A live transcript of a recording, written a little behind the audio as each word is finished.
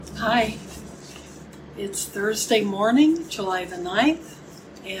Hi, it's Thursday morning, July the 9th,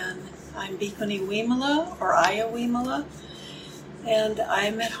 and I'm Bhikkhuni Wimala, or Aya Wimala, and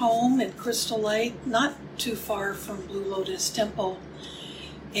I'm at home in Crystal Lake, not too far from Blue Lotus Temple,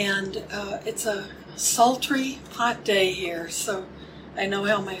 and it's a sultry, hot day here, so I know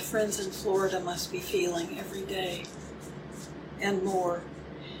how my friends in Florida must be feeling every day, and more.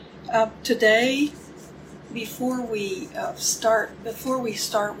 Today, before we start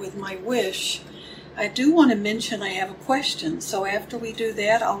with my wish, I do want to mention I have a question. So after we do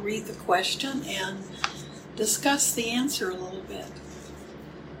that, I'll read the question and discuss the answer a little bit.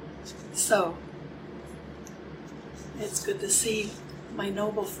 So, it's good to see my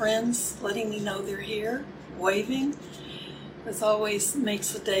noble friends letting me know they're here, waving. As always,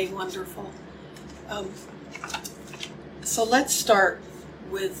 makes the day wonderful. So let's start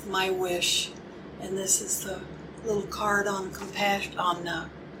with my wish. And this is the little card on compassion,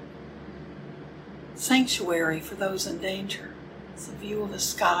 sanctuary for those in danger. It's a view of the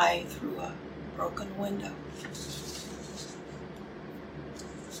sky through a broken window.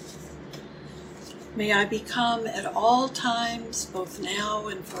 May I become at all times, both now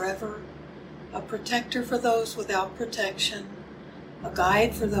and forever, a protector for those without protection, a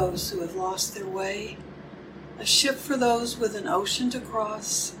guide for those who have lost their way, a ship for those with an ocean to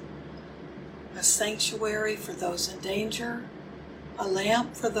cross, a sanctuary for those in danger, a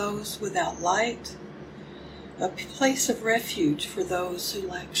lamp for those without light, a place of refuge for those who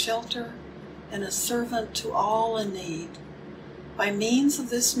lack shelter, and a servant to all in need. By means of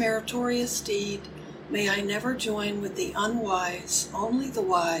this meritorious deed, may I never join with the unwise, only the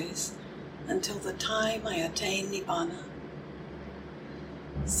wise, until the time I attain Nibbana.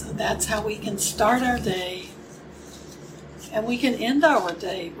 So that's how we can start our day, and we can end our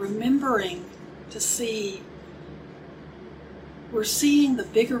day remembering to see, we're seeing the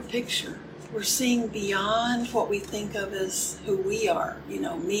bigger picture. We're seeing beyond what we think of as who we are,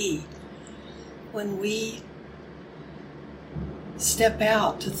 me. When we step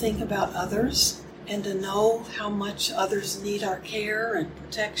out to think about others and to know how much others need our care and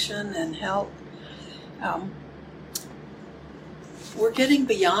protection and help, we're getting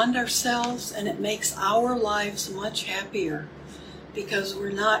beyond ourselves, and it makes our lives much happier. Because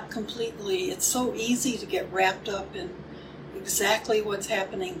we're not completely, it's so easy to get wrapped up in exactly what's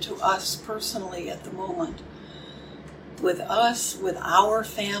happening to us personally at the moment. With us, with our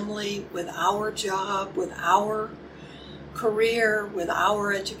family, with our job, with our career, with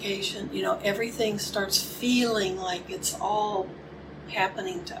our education, everything starts feeling like it's all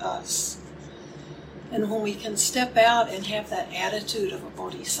happening to us. And when we can step out and have that attitude of a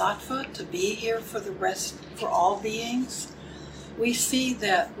bodhisattva, to be here for all beings, we see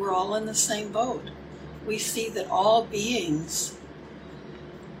that we're all in the same boat. We see that all beings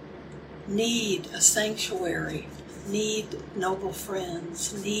need a sanctuary, need noble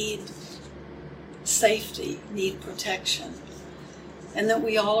friends, need safety, need protection, and that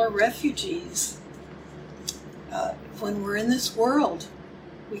we all are refugees. When we're in this world,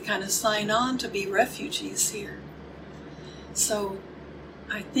 we kind of sign on to be refugees here. So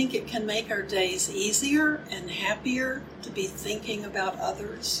I think it can make our days easier and happier to be thinking about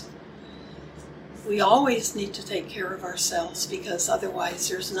others. We always need to take care of ourselves, because otherwise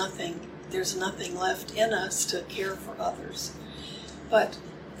there's nothing left in us to care for others. But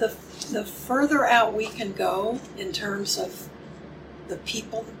the further out we can go in terms of the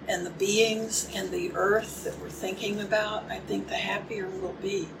people and the beings and the earth that we're thinking about, I think the happier we'll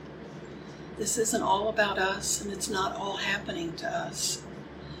be. This isn't all about us, and it's not all happening to us.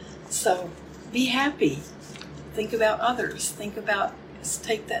 So be happy. Think about others. Take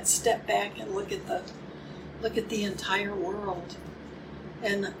that step back and look at the entire world.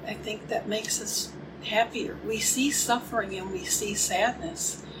 And I think that makes us happier. We see suffering and we see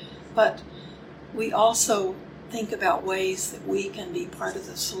sadness, but we also think about ways that we can be part of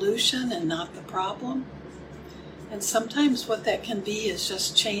the solution and not the problem. And sometimes what that can be is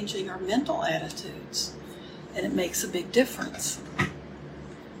just changing our mental attitudes, and it makes a big difference.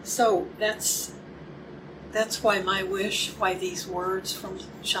 So that's why my wish, why these words from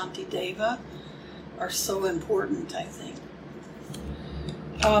Shantideva are so important, I think.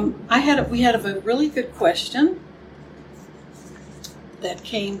 We had a really good question that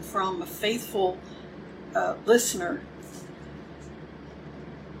came from a faithful listener.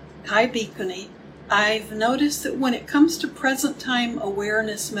 Hi, Bhikkhuni. I've noticed that when it comes to present time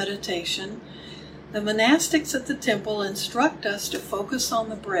awareness meditation, the monastics at the temple instruct us to focus on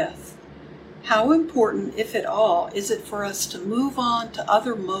the breath. How important, if at all, is it for us to move on to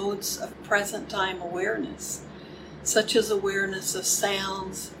other modes of present time awareness, such as awareness of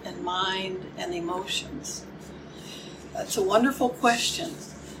sounds and and mind and emotions? That's a wonderful question.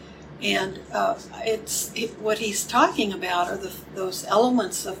 And what he's talking about are those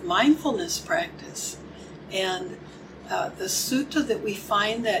elements of mindfulness practice. And the sutta that we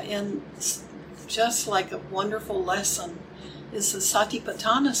find that in, just like a wonderful lesson, is the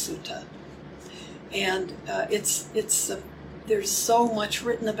Satipatthana Sutta. And there's so much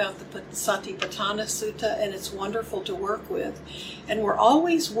written about the Satipatthana Sutta, and it's wonderful to work with. And we're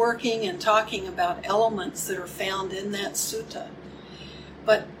always working and talking about elements that are found in that sutta.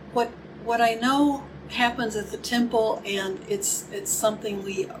 But what I know happens at the temple, and it's something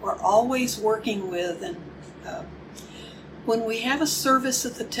we are always working with. And when we have a service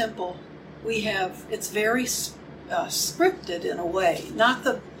at the temple, it's very scripted in a way, not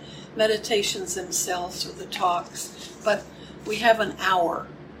the meditations themselves or the talks, but we have an hour.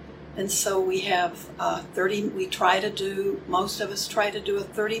 And so we have most of us try to do a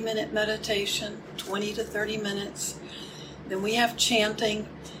 30-minute meditation, 20 to 30 minutes. Then we have chanting,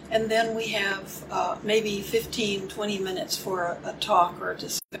 and then we have maybe 15, 20 minutes for a talk or a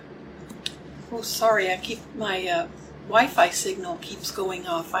discussion. Oh, sorry, my Wi-Fi signal keeps going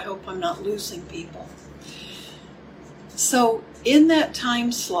off. I hope I'm not losing people. So in that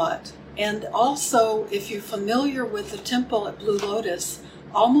time slot, and also if you're familiar with the temple at Blue Lotus,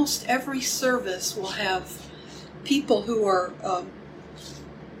 almost every service will have people who are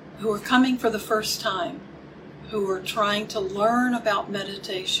coming for the first time, who are trying to learn about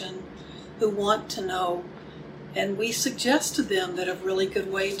meditation, who want to know. And we suggest to them that a really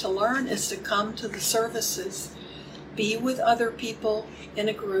good way to learn is to come to the services, be with other people in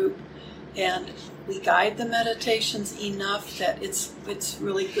a group, and we guide the meditations enough that it's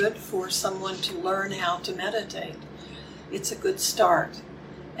really good for someone to learn how to meditate. It's a good start,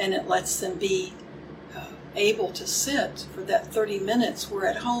 and it lets them be able to sit for that 30 minutes, where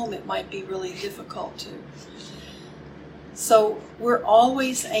at home it might be really difficult to. So we're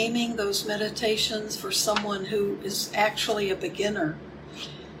always aiming those meditations for someone who is actually a beginner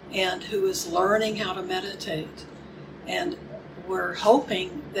and who is learning how to meditate. And we're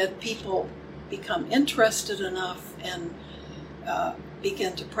hoping that people become interested enough and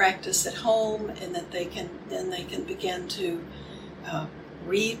begin to practice at home, and that they can begin to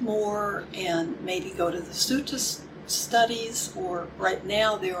read more and maybe go to the sutta studies, or right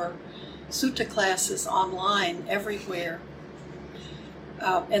now there are sutta classes online everywhere.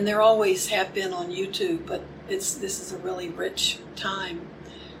 And there always have been on YouTube, but this is a really rich time.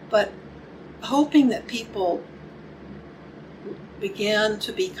 But hoping that people begin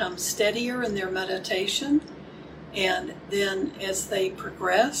to become steadier in their meditation, and then as they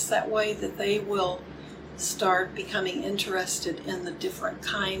progress that way, that they will start becoming interested in the different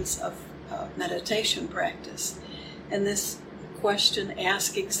kinds of meditation practice. And this question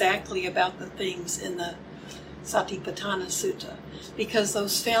asks exactly about the things in the Satipatthana Sutta, because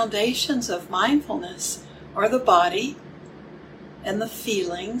those foundations of mindfulness are the body and the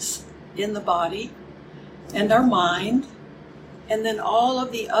feelings in the body and our mind, and then all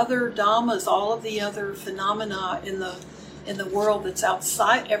of the other dhammas, all of the other phenomena in the world that's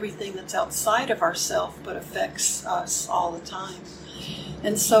outside, everything that's outside of ourself but affects us all the time.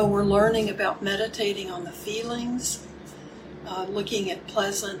 And so we're learning about meditating on the feelings, looking at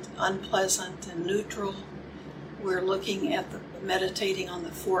pleasant, unpleasant, and neutral. We're looking at meditating on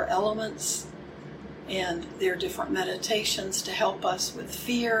the 4 elements, and there are different meditations to help us with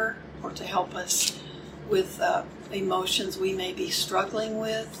fear, or to help us with emotions we may be struggling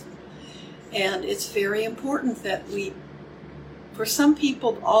with. And it's very important that for some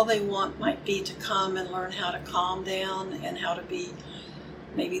people, all they want might be to come and learn how to calm down, and how to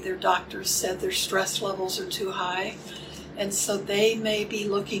maybe their doctors said their stress levels are too high. And so they may be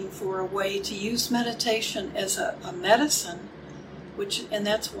looking for a way to use meditation as a medicine, and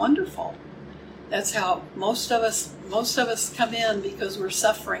that's wonderful. That's how most of us come in, because we're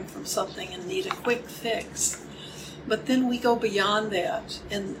suffering from something and need a quick fix. But then we go beyond that,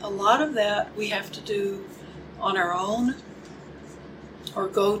 and a lot of that we have to do on our own, or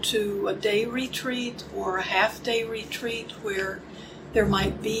go to a day retreat or a half-day retreat where there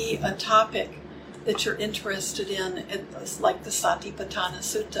might be a topic that you're interested in, like the Satipatthana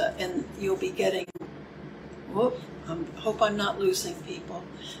Sutta, and you'll be getting, I hope I'm not losing people,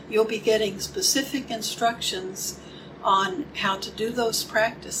 you'll be getting specific instructions on how to do those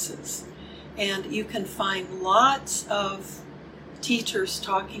practices. And you can find lots of teachers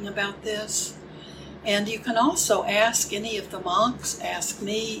talking about this. And you can also ask any of the monks, ask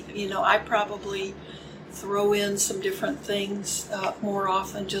me. I probably throw in some different things more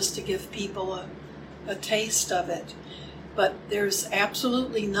often, just to give people a taste of it. But there's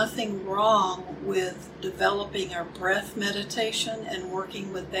absolutely nothing wrong with developing our breath meditation and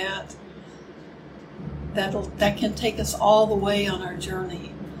working with that. That can take us all the way on our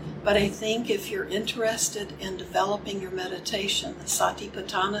journey. But I think if you're interested in developing your meditation, the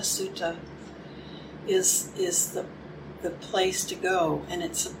Satipatthana Sutta is the place to go. And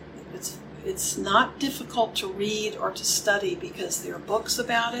it's not difficult to read or to study because there are books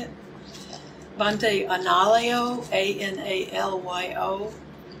about it. Bhante Analayo, Analyo,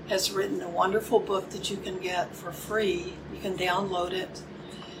 has written a wonderful book that you can get for free. You can download it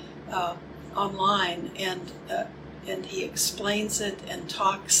online, and he explains it and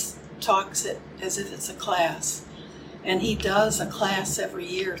talks it as if it's a class. And he does a class every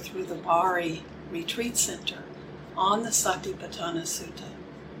year through the Bari Retreat Center on the Satipatthana Sutta.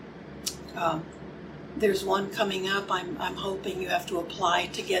 There's one coming up. I'm hoping you have to apply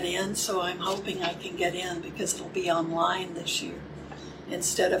to get in, so I'm hoping I can get in because it'll be online this year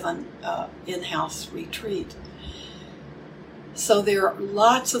instead of an in-house retreat. So there are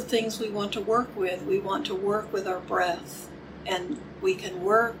lots of things we want to work with. We want to work with our breath, and we can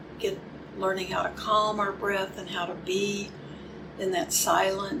learning how to calm our breath and how to be in that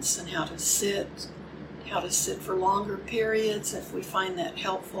silence and how to sit for longer periods if we find that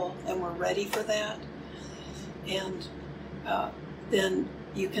helpful and we're ready for that. And then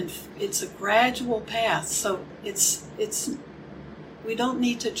it's a gradual path, so we don't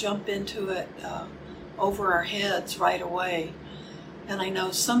need to jump into it over our heads right away. And I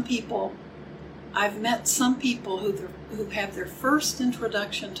know I've met some people who have their first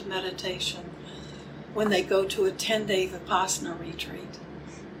introduction to meditation when they go to a 10-day Vipassana retreat.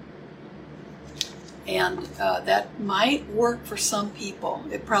 And that might work for some people.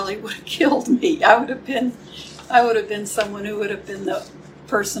 It probably would have killed me. I would have been someone who would have been the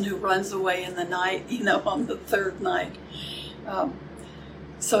person who runs away in the night, on the third night.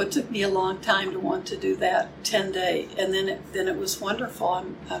 So it took me a long time to want to do that 10-day, and then it was wonderful.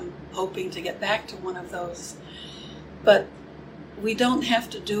 I'm hoping to get back to one of those, but we don't have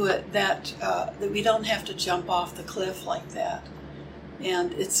to do it that we don't have to jump off the cliff like that.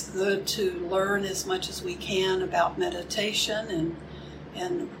 And it's good to learn as much as we can about meditation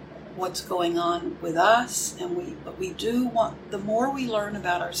and what's going on with us. But we do want, the more we learn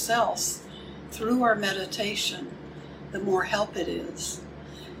about ourselves through our meditation, the more help it is.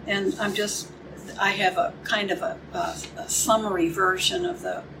 And I have a kind of a summary version of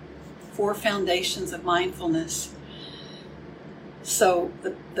the 4 foundations of mindfulness. So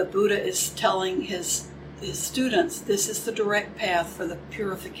the Buddha is telling his students, this is the direct path for the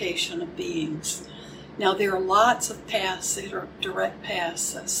purification of beings. Now there are lots of paths that are direct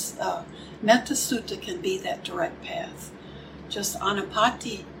paths. Metta Sutta can be that direct path. Just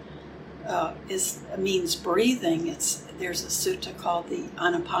Anapati means breathing. There's a sutta called the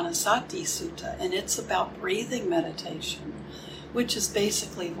Anapanasati Sutta, and it's about breathing meditation, which is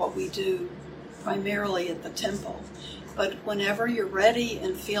basically what we do primarily at the temple. But whenever you're ready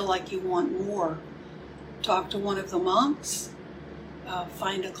and feel like you want more, talk to one of the monks,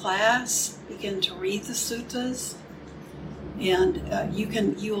 find a class, begin to read the suttas, and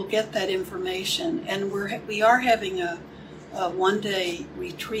you will get that information. And we are having a one-day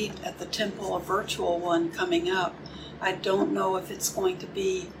retreat at the temple, a virtual one coming up. I don't know if it's going to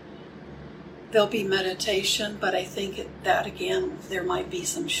be, there'll be meditation, but I think that again, there might be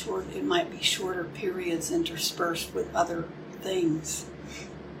it might be shorter periods interspersed with other things.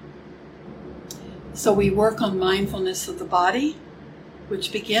 So we work on mindfulness of the body,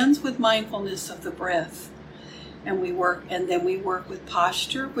 which begins with mindfulness of the breath. And then we work with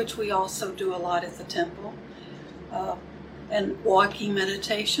posture, which we also do a lot at the temple. And walking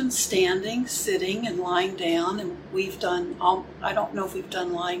meditation, standing, sitting, and lying down. And we've done, I don't know if we've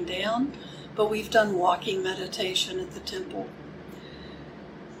done lying down, but we've done walking meditation at the temple.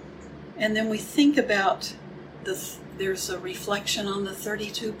 And then we think about there's a reflection on the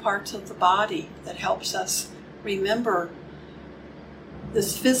 32 parts of the body that helps us remember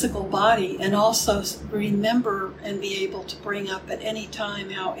this physical body, and also remember and be able to bring up at any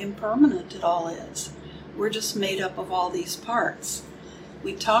time how impermanent it all is. We're just made up of all these parts.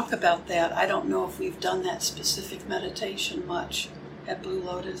 We talk about that. I don't know if we've done that specific meditation much at Blue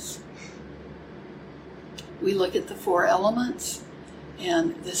Lotus. We look at the 4 elements,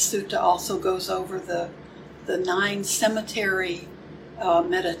 and this sutta also goes over the 9 cemetery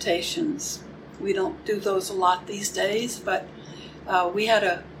meditations. We don't do those a lot these days, but I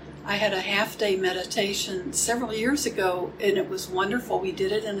had a half-day meditation several years ago, and it was wonderful. We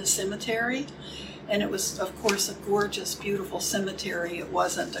did it in a cemetery, and it was, of course, a gorgeous, beautiful cemetery. It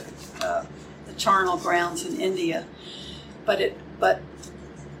wasn't the charnel grounds in India. but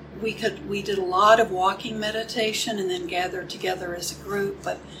we did a lot of walking meditation and then gathered together as a group.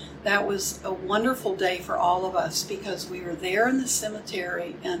 But that was a wonderful day for all of us because we were there in the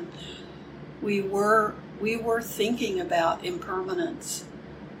cemetery and we were thinking about impermanence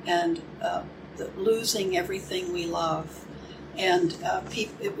and losing everything we love. And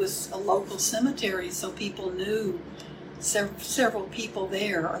it was a local cemetery, so people knew several people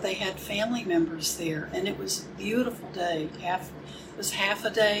there, or they had family members there, and it was a beautiful day. It was half a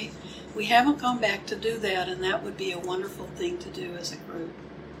day. We haven't gone back to do that, and that would be a wonderful thing to do as a group.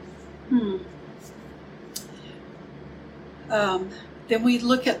 Then we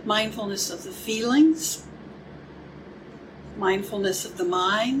look at mindfulness of the feelings, mindfulness of the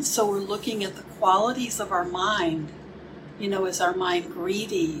mind. So we're looking at the qualities of our mind. Is our mind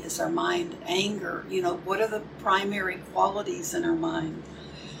greedy? Is our mind anger? What are the primary qualities in our mind?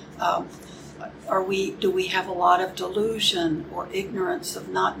 Do we have a lot of delusion or ignorance of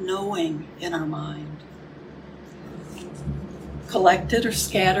not knowing in our mind? Collected or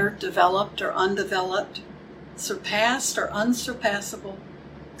scattered, developed or undeveloped, surpassed or unsurpassable,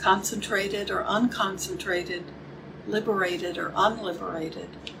 concentrated or unconcentrated, liberated or unliberated.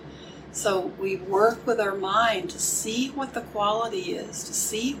 So we work with our mind to see what the quality is, to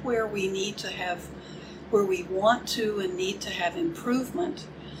see where we want to and need to have improvement,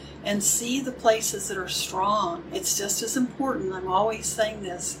 and see the places that are strong. It's just as important, I'm always saying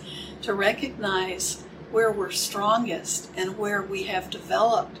this, to recognize where we're strongest and where we have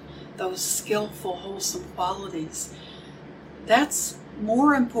developed those skillful, wholesome qualities. That's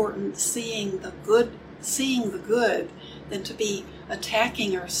more important, seeing the good than to be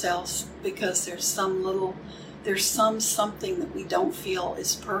attacking ourselves because there's something that we don't feel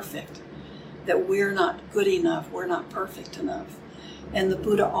is perfect, that we're not good enough, we're not perfect enough. And the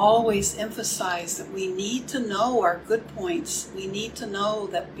Buddha always emphasized that we need to know our good points. We need to know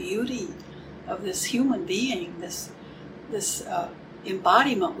that beauty of this human being, this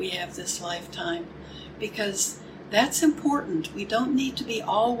embodiment we have this lifetime, because that's important. We don't need to be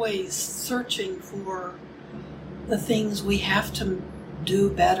always searching for the things we have to do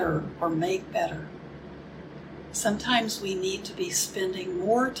better or make better. Sometimes we need to be spending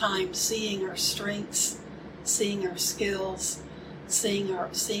more time seeing our strengths, seeing our skills, seeing our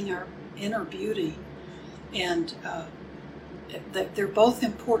inner beauty, and they're both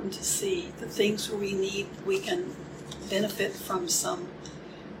important to see. The things where we can benefit from some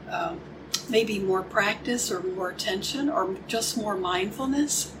maybe more practice or more attention or just more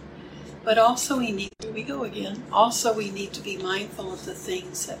mindfulness. But also we need to be mindful of the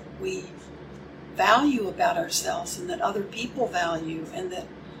things that we value about ourselves and that other people value, and that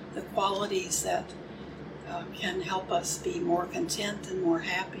the qualities that can help us be more content and more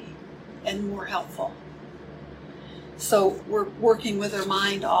happy and more helpful. So we're working with our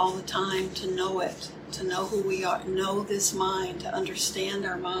mind all the time to know it, to know who we are, know this mind, to understand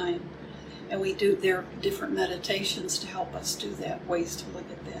our mind. And there are different meditations to help us do that, ways to look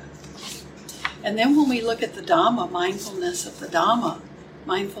at that. And then when we look at the Dhamma, mindfulness of the Dhamma,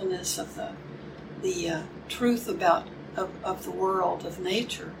 mindfulness of the truth of the world, of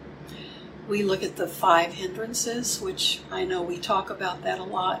nature, we look at the 5 hindrances, which I know we talk about that a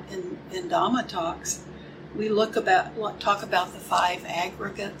lot in Dhamma talks. We talk about the 5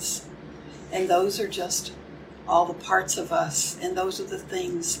 aggregates, and those are just all the parts of us, and those are the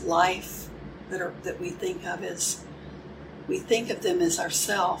things, life, that we think of them as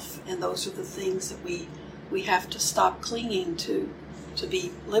ourself, and those are the things that we have to stop clinging to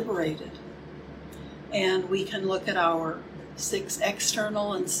be liberated. And we can look at our 6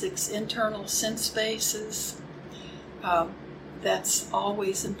 external and 6 internal sense bases. That's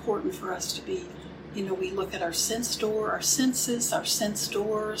always important for us to be, we look at our senses, our sense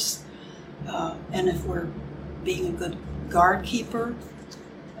doors, and if we're being a good guard keeper,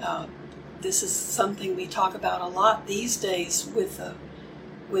 this is something we talk about a lot these days with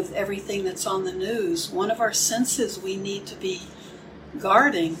everything that's on the news. One of our senses we need to be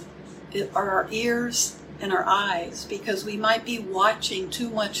guarding are our ears and our eyes, because we might be watching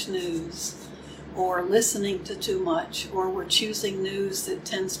too much news or listening to too much, or we're choosing news that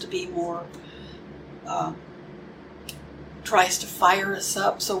tends to be more, tries to fire us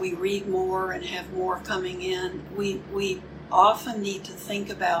up, so we read more and have more coming in. We often need to think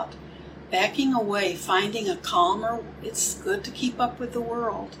about backing away, finding a calmer. It's good to keep up with the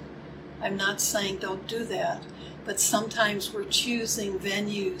world. I'm not saying don't do that, but sometimes we're choosing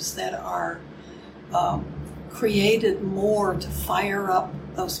venues that are created more to fire up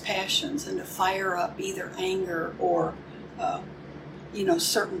those passions and to fire up either anger or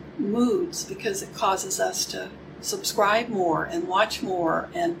certain moods, because it causes us to subscribe more and watch more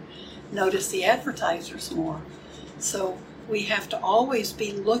and notice the advertisers more. So we have to always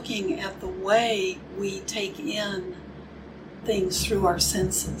be looking at the way we take in things through our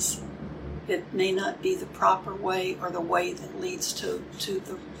senses. It may not be the proper way or the way that leads to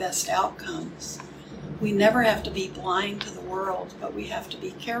the best outcomes. We never have to be blind to the world, but we have to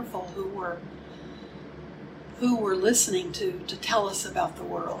be careful who we're listening to tell us about the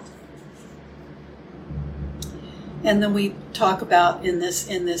world. And then we talk about in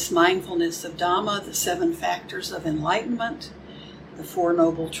this mindfulness of Dhamma, the 7 factors of enlightenment, the 4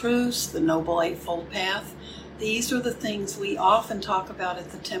 noble truths, the noble eightfold path. These are the things we often talk about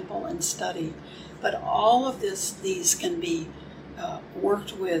at the temple and study. But all of these can be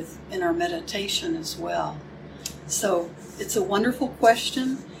worked with in our meditation as well. So it's a wonderful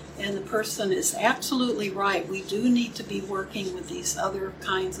question, and the person is absolutely right. We do need to be working with these other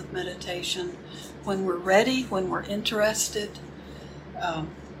kinds of meditation when we're ready, when we're interested,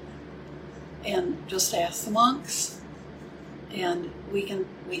 and just ask the monks. And we can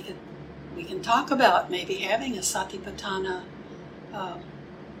talk about maybe having a Satipatthana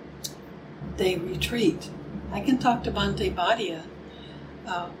day retreat. I can talk to Bhante Bhatia,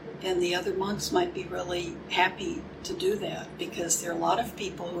 and the other monks might be really happy to do that, because there are a lot of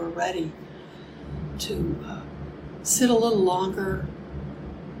people who are ready to sit a little longer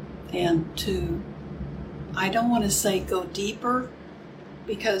and to, I don't want to say go deeper,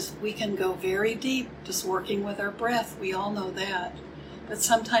 because we can go very deep just working with our breath. We all know that. But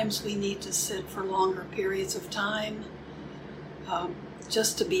sometimes we need to sit for longer periods of time,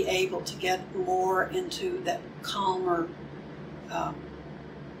 just to be able to get more into that calmer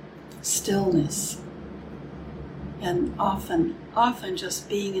stillness. And often just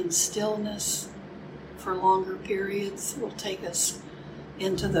being in stillness for longer periods will take us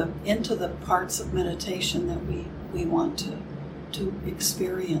into the parts of meditation that we want to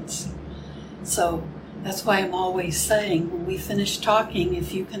experience. So that's why I'm always saying, when we finish talking,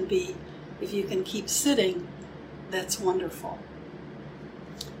 if you can keep sitting, that's wonderful.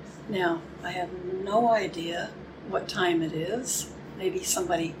 Now, I have no idea what time it is. Maybe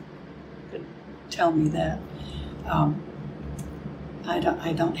somebody could tell me that. I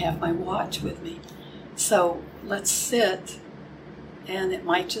don't have my watch with me. So let's sit, and it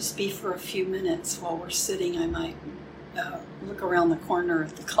might just be for a few minutes while we're sitting. I might look around the corner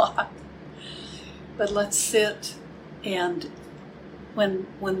at the clock. But let's sit, and when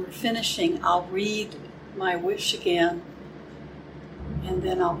we're finishing, I'll read my wish again, and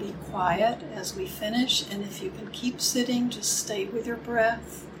then I'll be quiet as we finish. And if you can keep sitting, just stay with your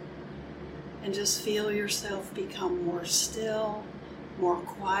breath and just feel yourself become more still, more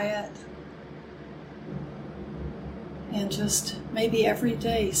quiet. And just maybe every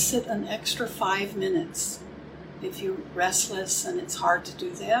day sit an extra 5 minutes. If you're restless and it's hard to do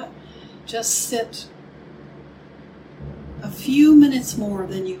that, just sit a few minutes more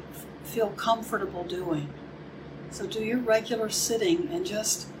than you feel comfortable doing. So do your regular sitting and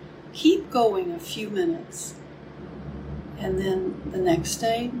just keep going a few minutes. And then the next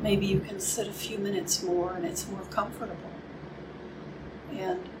day, maybe you can sit a few minutes more and it's more comfortable.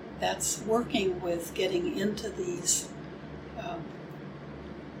 And that's working with getting into these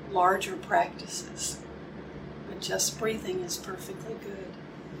larger practices. But just breathing is perfectly good.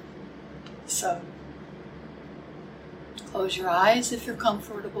 So close your eyes if you're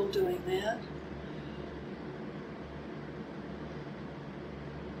comfortable doing that.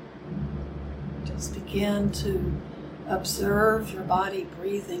 Just begin to observe your body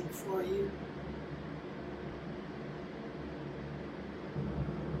breathing for you.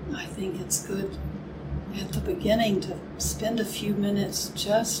 I think it's good at the beginning to spend a few minutes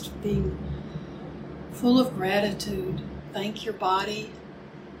just being full of gratitude. Thank your body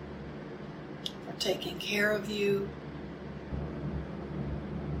for taking care of you.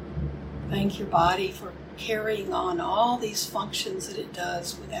 Thank your body for carrying on all these functions that it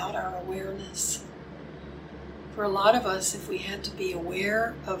does without our awareness. For a lot of us, if we had to be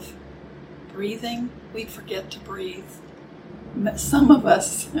aware of breathing, we'd forget to breathe. Some of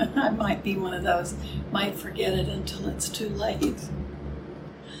us, I might be one of those, might forget it until it's too late.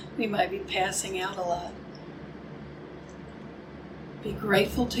 We might be passing out a lot. Be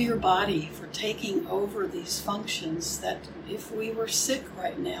grateful to your body for taking over these functions that if we were sick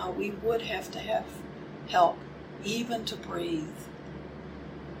right now, we would have to have help, even to breathe.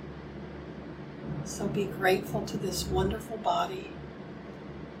 So be grateful to this wonderful body.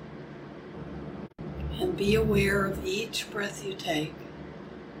 And be aware of each breath you take.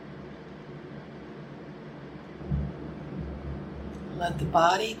 Let the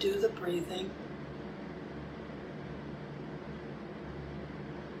body do the breathing.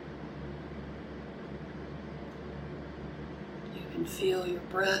 can feel your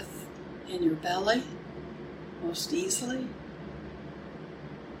breath in your belly most easily.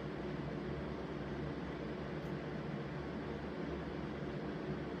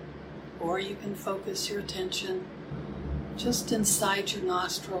 Or you can focus your attention just inside your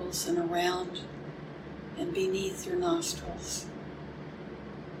nostrils and around and beneath your nostrils.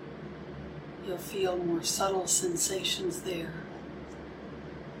 You'll feel more subtle sensations there.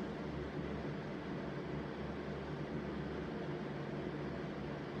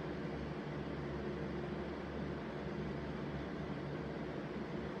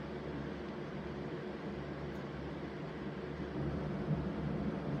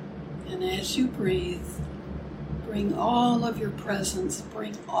 And as you breathe, bring all of your presence,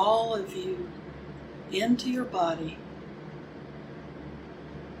 bring all of you into your body.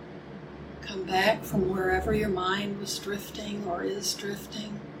 Come back from wherever your mind was drifting or is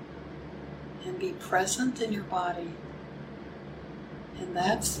drifting and be present in your body. And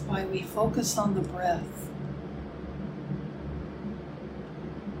that's why we focus on the breath.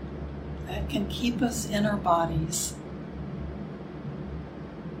 That can keep us in our bodies.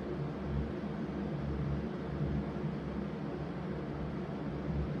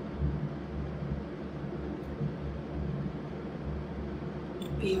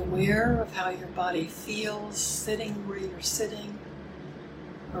 Be aware of how your body feels sitting where you're sitting,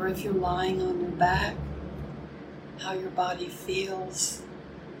 or if you're lying on your back, how your body feels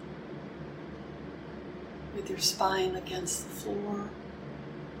with your spine against the floor.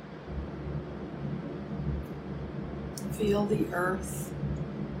 Feel the earth.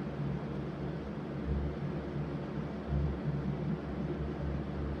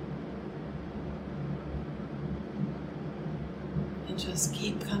 And just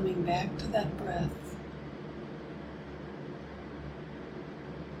keep coming back to that breath.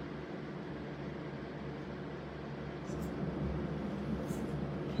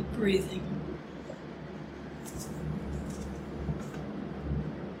 Keep breathing.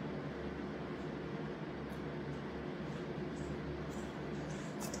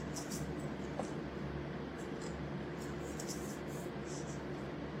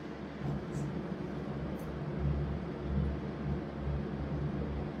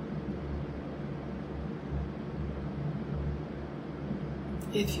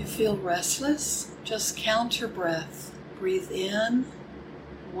 If you feel restless, just count your breath. Breathe in,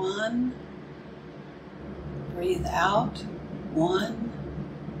 1. Breathe out, 1.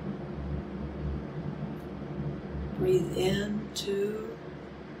 Breathe in, 2.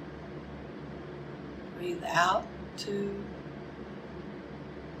 Breathe out, 2.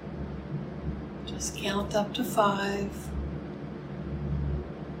 Just count up to 5.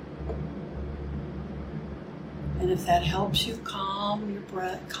 And if that helps you calm your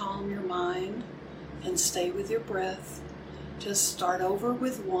breath, calm your mind, and stay with your breath, just start over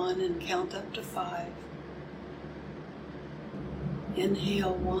with 1 and count up to 5.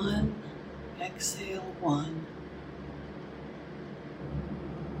 Inhale 1, exhale 1.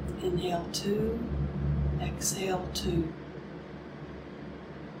 Inhale 2, exhale 2.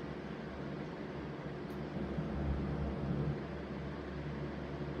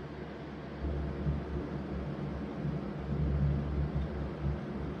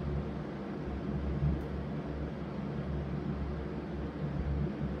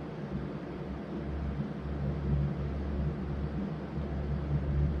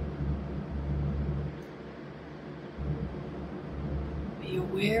 Be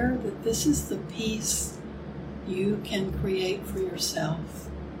aware that this is the peace you can create for yourself.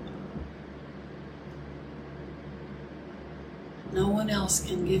 No one else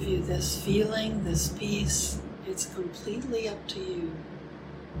can give you this feeling, this peace. It's completely up to you.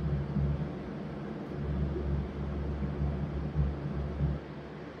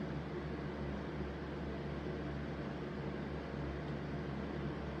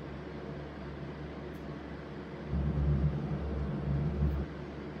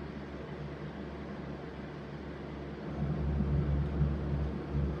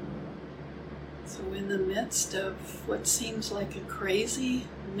 So in the midst of what seems like a crazy,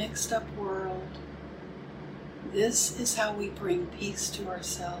 mixed up world, this is how we bring peace to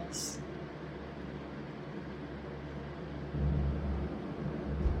ourselves.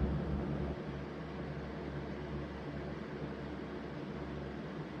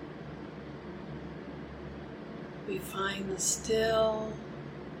 We find the still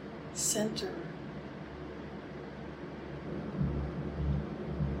center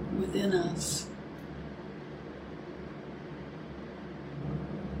within us.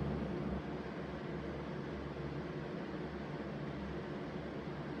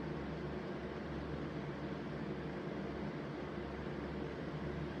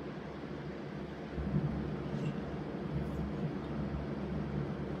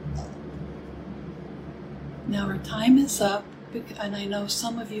 Now our time is up, and I know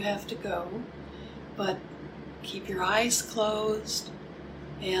some of you have to go, but keep your eyes closed,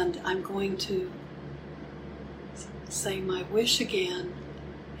 and I'm going to say my wish again.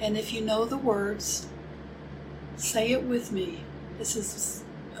 And if you know the words, say it with me. This is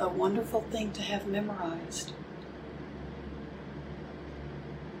a wonderful thing to have memorized.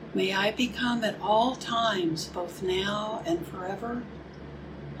 May I become at all times, both now and forever,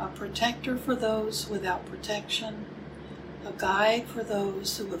 a protector for those without protection, a guide for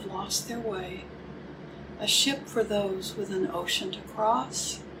those who have lost their way, a ship for those with an ocean to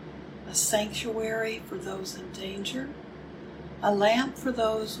cross, a sanctuary for those in danger, a lamp for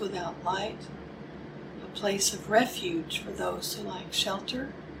those without light, a place of refuge for those who lack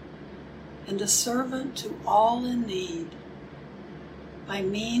shelter, and a servant to all in need. By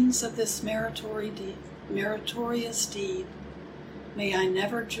means of this meritorious deed, may I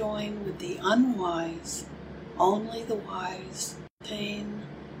never join with the unwise, only the wise attain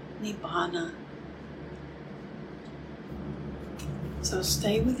Nibbana. So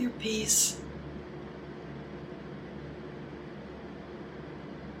stay with your peace.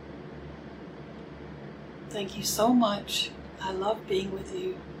 Thank you so much. I love being with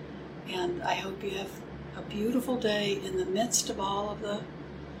you, and I hope you have a beautiful day in the midst of all of the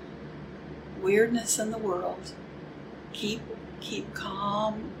weirdness in the world. Keep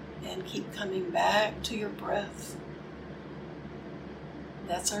calm and keep coming back to your breath.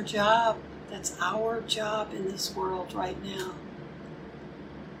 That's our job. That's our job in this world right now.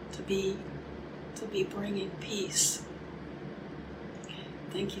 To be bringing peace. Okay.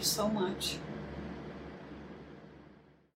 Thank you so much.